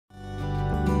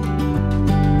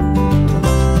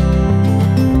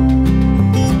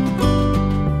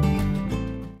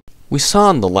We saw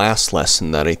in the last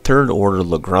lesson that a third-order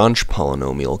Lagrange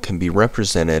polynomial can be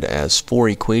represented as 4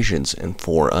 equations and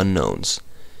 4 unknowns.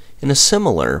 In a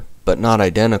similar, but not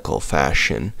identical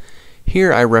fashion,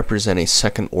 here I represent a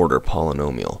second-order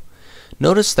polynomial.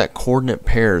 Notice that coordinate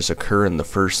pairs occur in the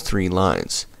first 3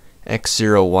 lines,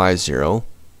 x0, y0,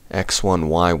 x1,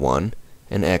 y1,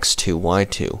 and x2,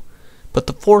 y2, but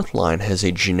the fourth line has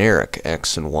a generic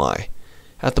x and y.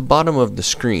 At the bottom of the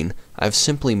screen, I've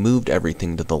simply moved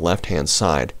everything to the left-hand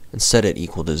side and set it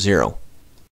equal to 0.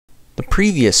 The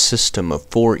previous system of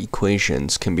 4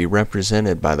 equations can be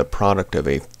represented by the product of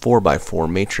a 4x4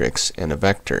 matrix and a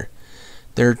vector.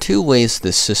 There are 2 ways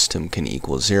this system can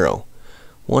equal 0.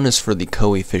 One is for the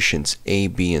coefficients a,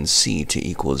 b, and c to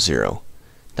equal 0.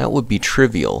 That would be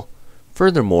trivial.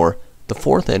 Furthermore, the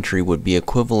fourth entry would be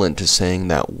equivalent to saying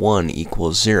that 1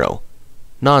 equals 0.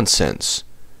 Nonsense.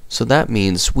 So that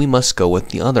means we must go with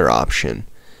the other option.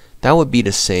 That would be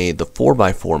to say the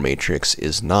 4x4 matrix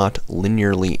is not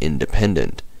linearly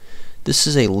independent. This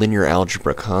is a linear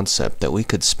algebra concept that we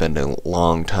could spend a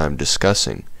long time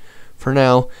discussing. For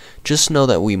now, just know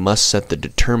that we must set the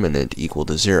determinant equal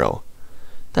to 0.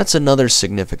 That's another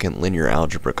significant linear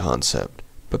algebra concept,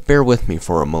 but bear with me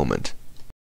for a moment.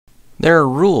 There are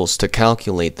rules to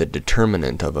calculate the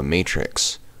determinant of a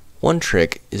matrix. One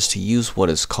trick is to use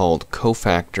what is called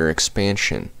cofactor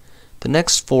expansion. The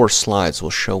next 4 slides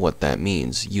will show what that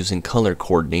means using color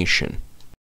coordination.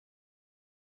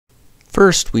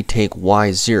 First, we take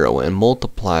y0 and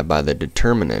multiply by the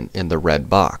determinant in the red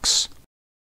box.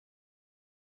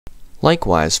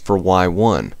 Likewise for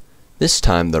y1. This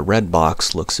time the red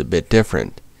box looks a bit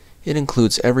different. It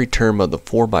includes every term of the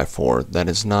 4x4 that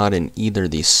is not in either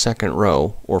the second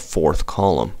row or fourth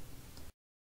column.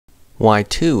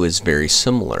 y2 is very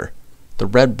similar. The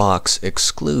red box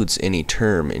excludes any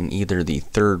term in either the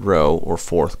third row or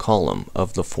fourth column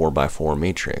of the 4x4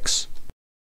 matrix.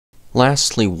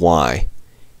 Lastly, y.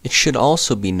 It should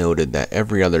also be noted that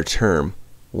every other term,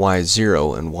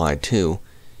 y0 and y2,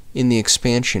 in the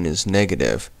expansion is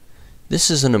negative. This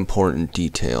is an important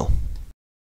detail.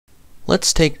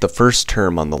 Let's take the first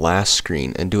term on the last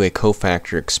screen and do a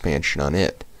cofactor expansion on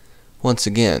it. Once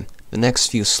again, the next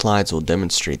few slides will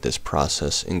demonstrate this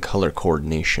process in color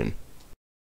coordination.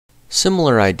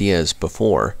 Similar idea as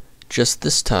before, just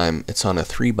this time it's on a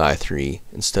 3x3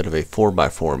 instead of a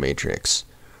 4x4 matrix.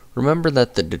 Remember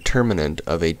that the determinant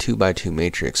of a 2x2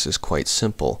 matrix is quite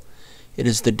simple. It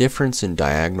is the difference in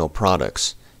diagonal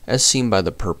products, as seen by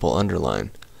the purple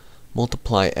underline.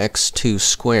 Multiply x2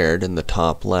 squared in the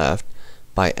top left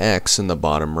by x in the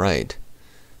bottom right.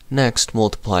 Next,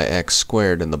 multiply x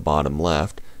squared in the bottom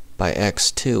left by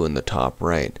x2 in the top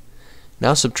right.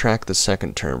 Now subtract the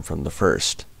second term from the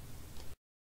first.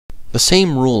 The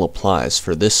same rule applies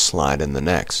for this slide and the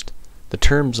next. The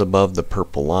terms above the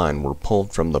purple line were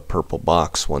pulled from the purple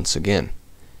box once again.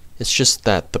 It's just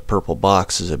that the purple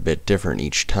box is a bit different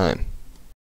each time.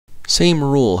 Same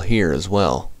rule here as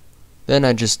well. Then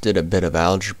I just did a bit of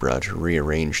algebra to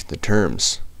rearrange the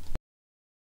terms.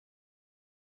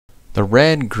 The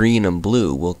red, green, and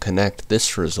blue will connect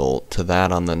this result to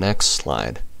that on the next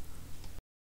slide.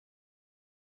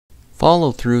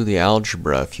 Follow through the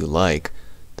algebra if you like.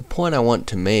 The point I want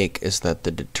to make is that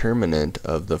the determinant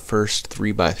of the first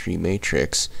 3x3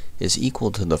 matrix is equal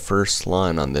to the first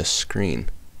line on this screen.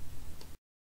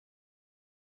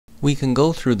 We can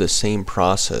go through the same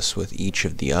process with each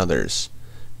of the others.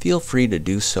 Feel free to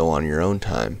do so on your own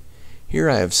time. Here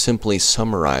I have simply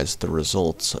summarized the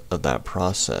results of that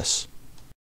process.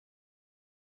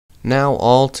 Now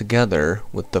all together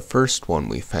with the first one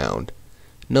we found,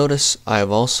 notice I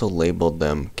have also labeled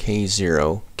them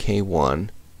K0, K1,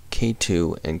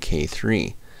 K2, and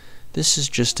K3. This is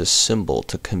just a symbol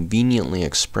to conveniently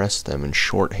express them in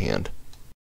shorthand.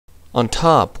 On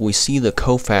top, we see the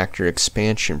cofactor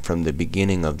expansion from the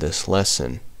beginning of this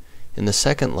lesson. In the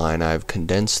second line, I have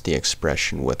condensed the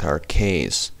expression with our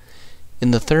k's. In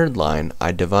the third line,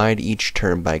 I divide each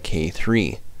term by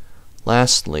k3.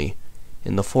 Lastly,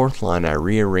 in the fourth line, I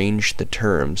rearrange the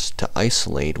terms to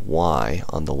isolate y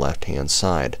on the left-hand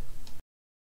side.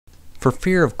 For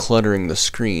fear of cluttering the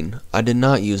screen, I did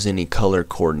not use any color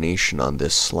coordination on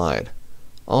this slide.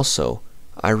 Also,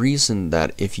 I reasoned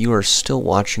that if you are still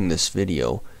watching this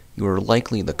video, you are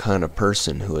likely the kind of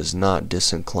person who is not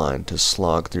disinclined to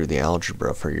slog through the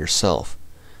algebra for yourself.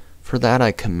 For that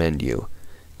I commend you.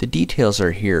 The details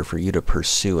are here for you to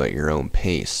pursue at your own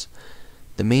pace.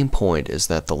 The main point is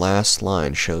that the last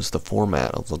line shows the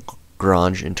format of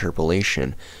Lagrange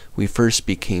interpolation we first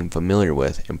became familiar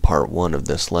with in part 1 of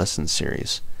this lesson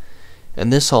series.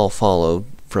 And this all followed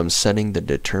from setting the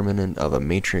determinant of a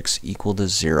matrix equal to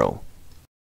 0.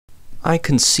 I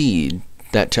concede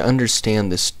that to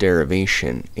understand this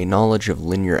derivation, a knowledge of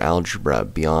linear algebra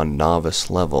beyond novice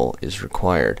level is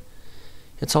required.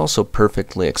 It's also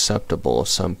perfectly acceptable if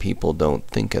some people don't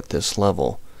think at this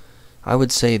level. I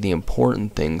would say the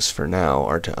important things for now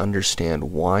are to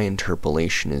understand why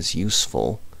interpolation is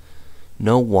useful,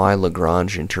 know why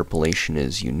Lagrange interpolation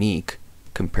is unique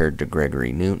compared to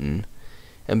Gregory Newton,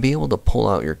 and be able to pull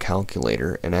out your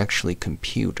calculator and actually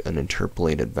compute an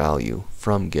interpolated value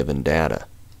from given data.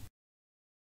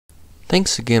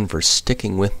 Thanks again for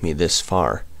sticking with me this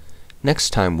far. Next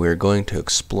time we are going to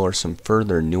explore some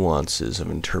further nuances of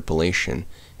interpolation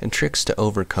and tricks to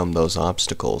overcome those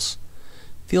obstacles.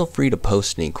 Feel free to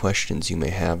post any questions you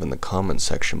may have in the comment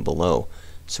section below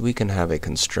so we can have a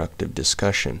constructive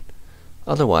discussion.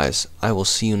 Otherwise, I will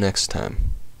see you next time.